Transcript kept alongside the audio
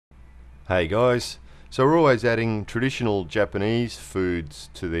Hey guys, so we're always adding traditional Japanese foods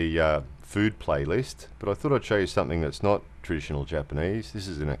to the food playlist, but I thought I'd show you something that's not traditional Japanese. This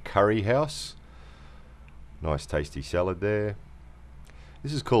is in a curry house. Nice tasty salad there.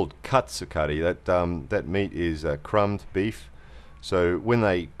 This is called katsu curry. That meat is crumbed beef. So when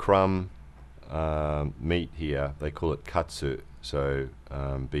they crumb meat here, they call it katsu. So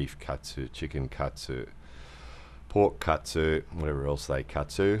beef katsu, chicken katsu, pork katsu, whatever else they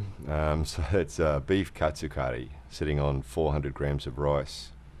katsu. So it's beef katsu curry sitting on 400 grams of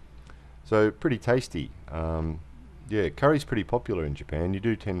rice. So pretty tasty. Yeah, curry's pretty popular in Japan. You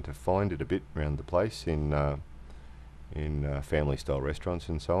do tend to find it a bit around the place in family style restaurants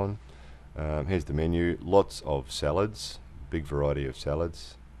and so on. Here's the menu. Lots of salads, big variety of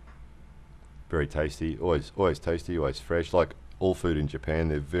salads. Very tasty. Always tasty. Always fresh. Like all food in Japan,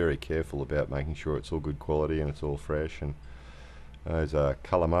 they're very careful about making sure it's all good quality and it's all fresh. And there's a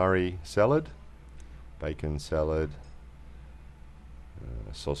calamari salad, bacon salad,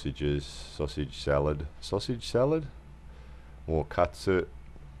 sausages, sausage salad, more katsu,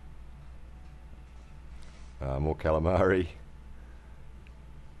 more calamari,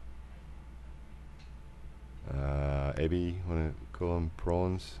 ebi, what do you call them,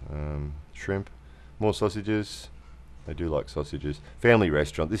 prawns, shrimp, more sausages. They do like sausages. Family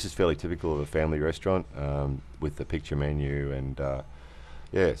restaurant. This is fairly typical of a family restaurant with the picture menu and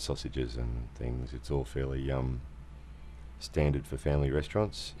yeah, sausages and things. It's all fairly standard for family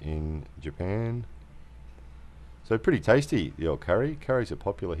restaurants in Japan. So pretty tasty, the old curry. Curries are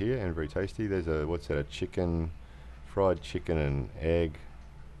popular here and very tasty. There's a, what's that, a chicken, fried chicken and egg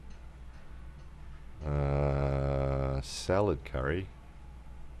salad curry.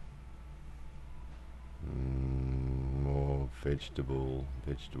 More vegetable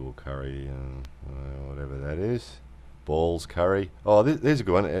curry, whatever that is. Balls curry. Oh, there's a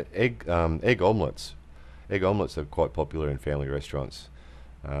good one. Egg omelets. Egg omelets are quite popular in family restaurants.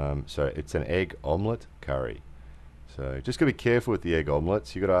 So it's an egg omelet curry. So just got to be careful with the egg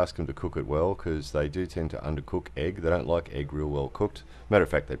omelettes. You've got to ask them to cook it well because they do tend to undercook egg. They don't like egg real well cooked. Matter of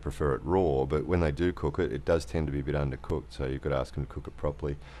fact, they prefer it raw, but when they do cook it, it does tend to be a bit undercooked. So you've got to ask them to cook it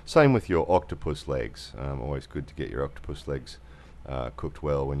properly. Same with your octopus legs. Always good to get your octopus legs cooked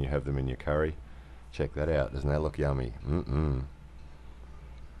well when you have them in your curry. Check that out. Doesn't that look yummy?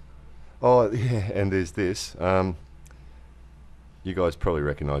 Oh, yeah, and there's this. You guys probably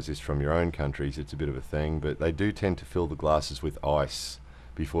recognise this from your own countries. It's a bit of a thing, but they do tend to fill the glasses with ice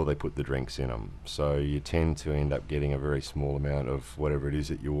before they put the drinks in them. So you tend to end up getting a very small amount of whatever it is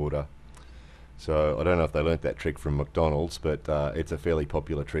that you order. So I don't know if they learnt that trick from McDonald's, but it's a fairly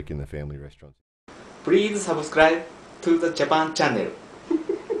popular trick in the family restaurants. Please subscribe to the Japan channel.